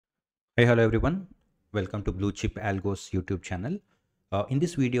Hey, hello everyone. Welcome to Blue Chip Algo's YouTube channel. In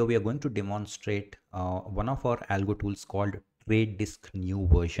this video, we are going to demonstrate one of our algo tools called Trade Disk new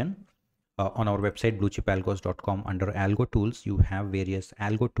version. On our website bluechipalgos.com under algo tools, you have various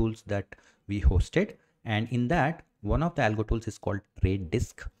algo tools that we hosted, and in that one of the algo tools is called Trade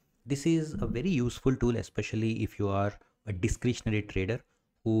Disk. This is a very useful tool, especially if you are a discretionary trader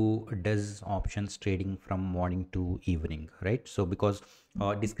who does options trading from morning to evening, right? So because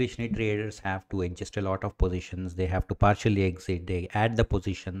discretionary traders have to adjust a lot of positions, they have to partially exit, they add the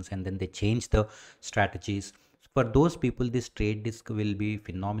positions, and then they change the strategies. For those people, this trade disk will be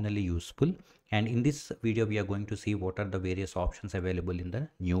phenomenally useful, and in this video we are going to see what are the various options available in the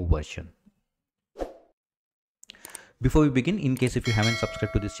new version. Before we begin, in case if you haven't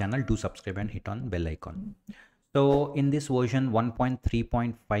subscribed to this channel, do subscribe and hit on bell icon. So in this version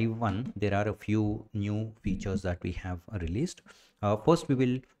 1.3.51, there are a few new features that we have released. First, we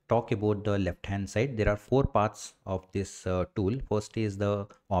will talk about the left hand side. There are four parts of this tool. First is the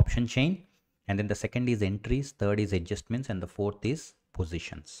option chain, and then the second is entries, third is adjustments, and the fourth is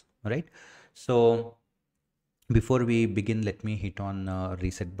positions, right? So before we begin, let me hit on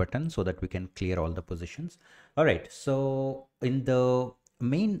reset button so that we can clear all the positions. All right, so in the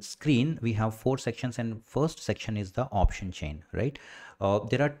main screen we have four sections, and first section is the option chain, right?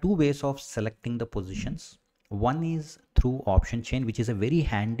 There are two ways of selecting the positions. One is through option chain, which is a very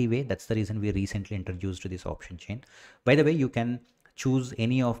handy way. That's the reason we recently introduced this option chain. By the way, you can choose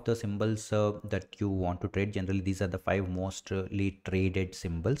any of the symbols that you want to trade. Generally, these are the five mostly traded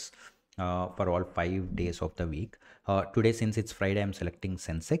symbols for all 5 days of the week. Today, since it's Friday, I'm selecting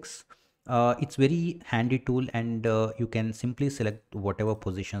Sensex. It's very handy tool, and you can simply select whatever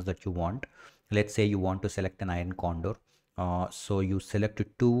positions that you want. Let's say you want to select an iron condor. So you select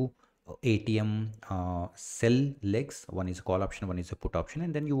two ATM sell legs. One is a call option, one is a put option,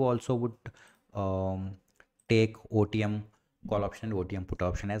 and then you also would take OTM call option and OTM put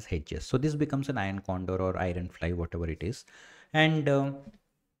option as hedges. So this becomes an iron condor or iron fly, whatever it is. And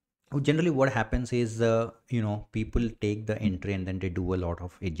generally what happens is people take the entry and then they do a lot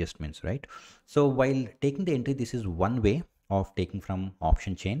of adjustments, right? So while taking the entry, this is one way of taking from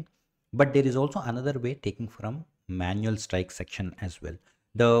option chain, but there is also another way taking from manual strike section as well.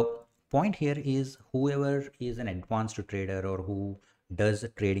 The point here is whoever is an advanced trader or who does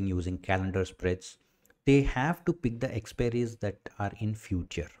trading using calendar spreads, they have to pick the expiries that are in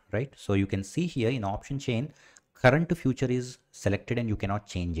future, right? So you can see here in option chain, current to future is selected and you cannot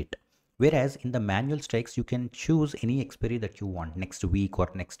change it. Whereas in the manual strikes, you can choose any expiry that you want, next week or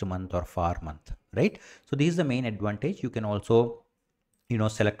next month or far month, right? So this is the main advantage. You can also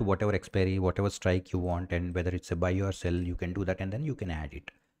select whatever expiry, whatever strike you want, and whether it's a buy or sell, you can do that, and then you can add it.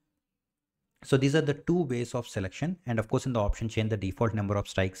 So these are the two ways of selection. And of course, in the option chain, the default number of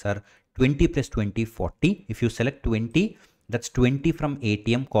strikes are 20 plus 20, 40. If you select 20, that's 20 from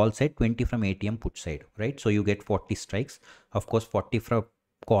ATM call side, 20 from ATM put side, right? So you get 40 strikes. Of course, 40 from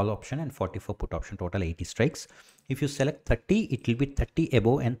call option and 40 for put option, total 80 strikes. If you select 30, it will be 30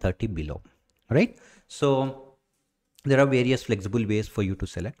 above and 30 below, right? So there are various flexible ways for you to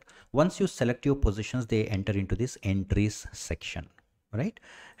select. Once you select your positions, they enter into this entries section, right?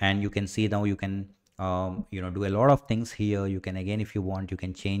 And you can see now you can do a lot of things here. You can, again, if you want, you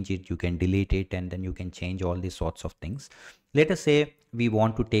can change it, you can delete it, and then you can change all these sorts of things. Let us say we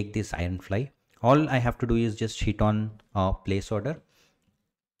want to take this iron fly. All I have to do is just hit on place order.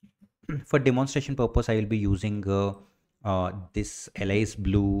 For demonstration purpose, I will be using this LIS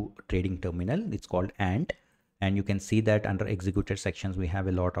Blue trading terminal. It's called ANT. And you can see that under executed sections, we have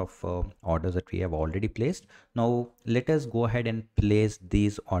a lot of orders that we have already placed. Now, let us go ahead and place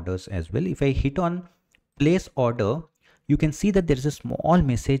these orders as well. If I hit on place order, you can see that there is a small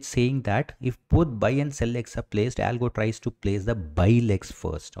message saying that if both buy and sell legs are placed, Algo tries to place the buy legs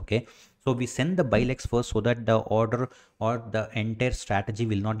first. Okay. So we send the buy legs first so that the order or the entire strategy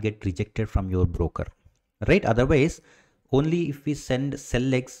will not get rejected from your broker, right? Otherwise, only if we send sell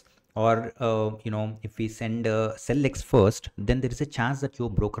legs or if we send sell legs first, then there is a chance that your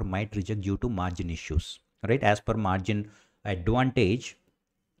broker might reject due to margin issues, right? As per margin advantage,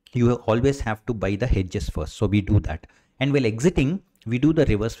 you always have to buy the hedges first. So we do that, and while exiting, we do the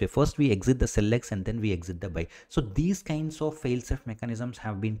reverse way. First we exit the sell legs and then we exit the buy. So these kinds of fail-safe mechanisms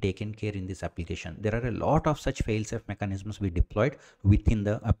have been taken care in this application. There are a lot of such fail-safe mechanisms we deployed within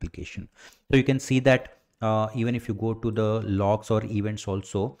the application. So you can see that even if you go to the logs or events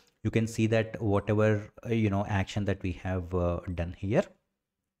also, you can see that whatever action that we have done here.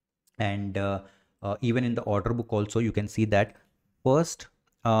 And even in the order book also, you can see that first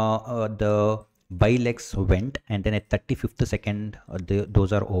the buy legs went, and then at 35th second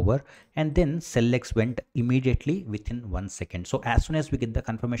those are over, and then sell legs went immediately within 1 second. So as soon as we get the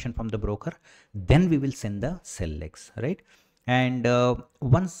confirmation from the broker, then we will send the sell legs, right? And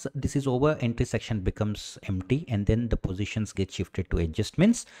once this is over, entry section becomes empty, and then the positions get shifted to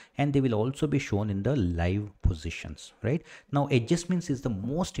adjustments, and they will also be shown in the live positions. Right now, adjustments is the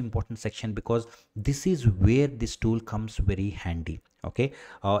most important section, because this is where this tool comes very handy. Okay,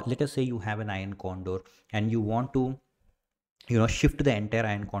 let us say you have an iron condor and you want to shift the entire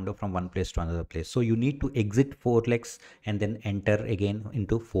iron condor from one place to another place. So you need to exit 4 legs and then enter again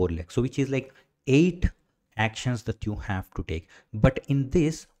into 4 legs, so which is like 8 actions that you have to take. But in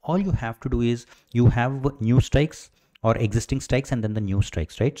this, all you have to do is you have new strikes or existing strikes and then the new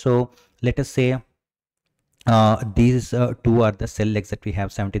strikes, right? So let us say these two are the sell legs that we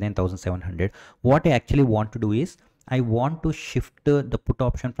have, 79,700. What I actually want to do is I want to shift the put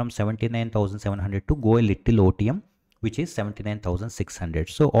option from 79,700 to go a little OTM, which is 79,600.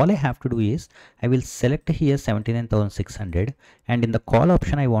 So all I have to do is I will select here 79,600, and in the call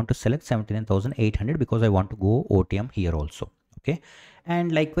option I want to select 79,800 because I want to go OTM here also. Okay,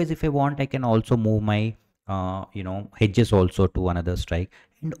 and likewise if I want, I can also move my hedges also to another strike,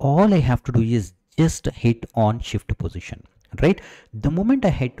 and all I have to do is just hit on shift position. Right, the moment I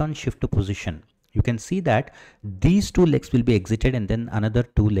hit on shift position, you can see that these 2 legs will be exited and then another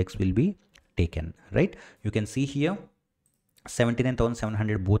 2 legs will be taken. Right, you can see here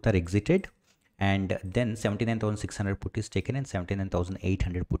 79,700 both are exited, and then 79,600 put is taken and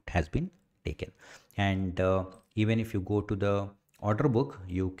 79,800 put has been taken. And even if you go to the order book,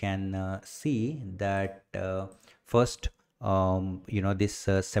 you can see that first this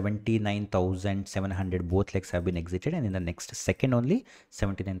 79,700 both legs have been exited, and in the next second only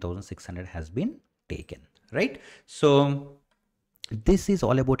 79,600 has been taken. Right, so this is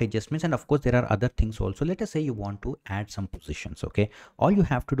all about adjustments, and of course there are other things also. Let us say you want to add some positions. Okay, all you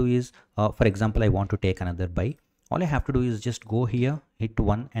have to do is for example, I want to take another buy. All I have to do is just go here, hit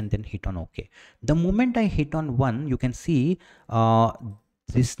 1 and then hit on OK. The moment I hit on 1, you can see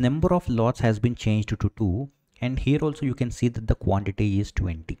this number of lots has been changed to 2, and here also you can see that the quantity is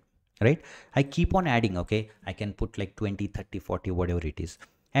 20. Right, I keep on adding. Okay, I can put like 20, 30, 40, whatever it is.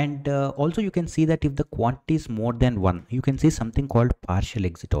 And also you can see that if the quantity is more than 1, you can see something called partial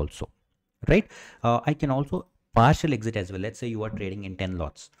exit also. Right, I can also partial exit as well. Let's say you are trading in 10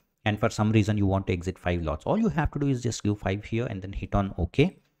 lots and for some reason you want to exit 5 lots. All you have to do is just give 5 here and then hit on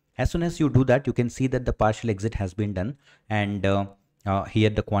OK. As soon as you do that, you can see that the partial exit has been done, and here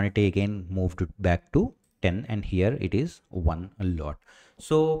the quantity again moved back to 10, and here it is 1 lot.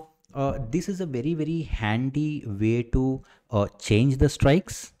 So this is a very, very handy way to change the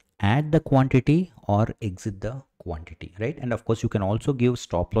strikes, add the quantity or exit the quantity. Right, and of course you can also give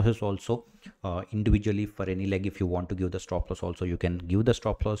stop losses also individually for any leg. If you want to give the stop loss also, you can give the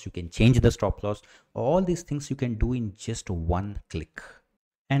stop loss, you can change the stop loss. All these things you can do in just one click.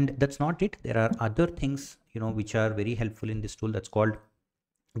 And that's not it. There are other things which are very helpful in this tool. That's called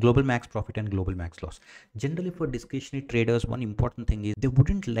global max profit and global max loss. Generally for discretionary traders, one important thing is they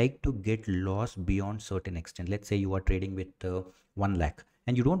wouldn't like to get loss beyond certain extent. Let's say you are trading with 1 lakh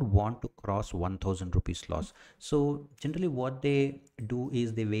and you don't want to cross 1,000 rupees loss. So generally what they do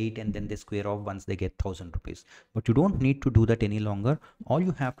is they wait and then they square off once they get 1,000 rupees. But you don't need to do that any longer. All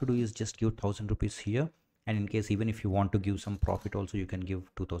you have to do is just give 1,000 rupees here. And in case even if you want to give some profit also, you can give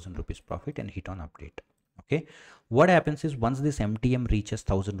 2,000 rupees profit and hit on update. Okay, what happens is once this MTM reaches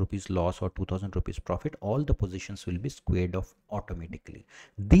 1,000 rupees loss or 2,000 rupees profit, all the positions will be squared off automatically.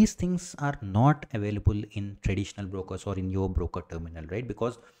 These things are not available in traditional brokers or in your broker terminal, right?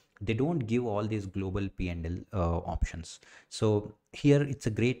 Because they don't give all these global P&L options. So here it's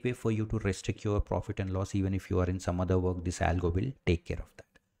a great way for you to restrict your profit and loss. Even if you are in some other work, this algo will take care of that.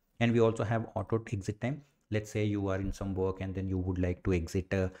 And we also have auto exit time. Let's say you are in some work and then you would like to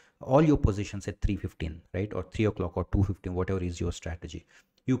exit all your positions at 3:15, right? Or 3 o'clock or 2:15, whatever is your strategy.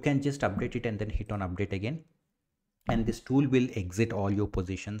 You can just update it and then hit on update again. And this tool will exit all your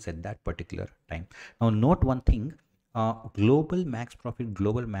positions at that particular time. Now note one thing, global max profit,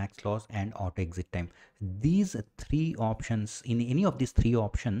 global max loss and auto exit time. These 3 options, in any of these 3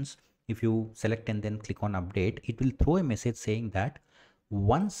 options, if you select and then click on update, it will throw a message saying that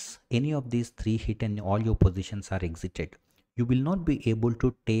once any of these 3 hit and all your positions are exited, you will not be able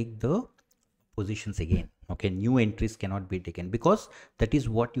to take the positions again. Okay, new entries cannot be taken because that is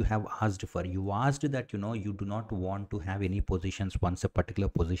what you have asked for. You asked that you do not want to have any positions once a particular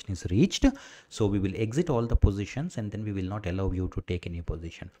position is reached. So we will exit all the positions and then we will not allow you to take any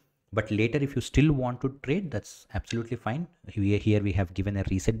position. But later if you still want to trade, that's absolutely fine. Here we have given a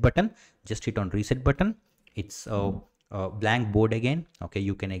reset button. Just hit on reset button. It's a blank board again. Okay,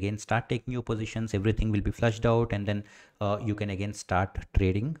 you can again start taking your positions, everything will be flushed out, and then you can again start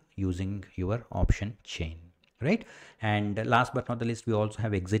trading using your option chain, right? And last but not the least, we also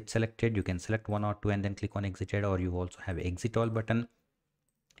have exit selected. You can select one or two and then click on exited, or you also have exit all button.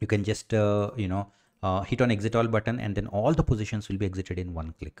 You can just hit on exit all button, and then all the positions will be exited in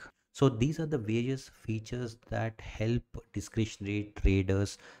one click. So these are the various features that help discretionary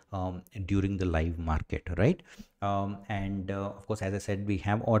traders during the live market, right? And of course, as I said, we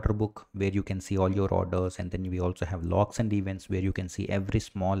have order book where you can see all your orders, and then we also have logs and events where you can see every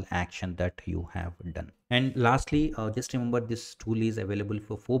small action that you have done. And lastly, just remember, this tool is available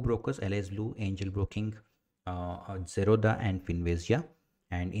for 4 brokers: LS Blue, Angel Broking, Zerodha, and Finvasia.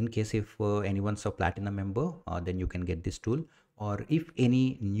 And in case if anyone's a platinum member, then you can get this tool. Or if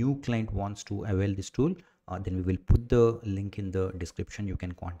any new client wants to avail this tool, then we will put the link in the description. You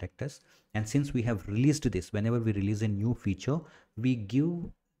can contact us. And since we have released this, whenever we release a new feature, we give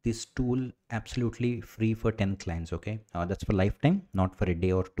this tool absolutely free for 10 clients. Okay, that's for lifetime, not for a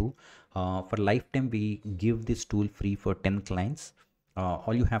day or two. For lifetime, we give this tool free for 10 clients.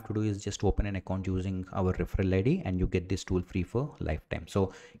 All you have to do is just open an account using our referral ID, and you get this tool free for lifetime.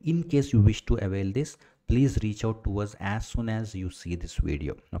 So in case you wish to avail this, please reach out to us as soon as you see this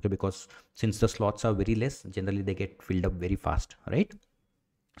video. Okay, because since the slots are very less, generally they get filled up very fast, right?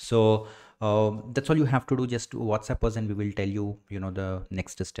 So that's all you have to do. Just WhatsApp us and we will tell you, the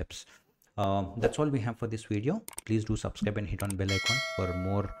next steps. That's all we have for this video. Please do subscribe and hit on bell icon for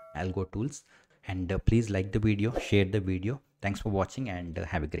more algo tools. And please like the video, share the video. Thanks for watching, and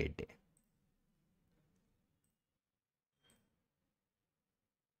have a great day.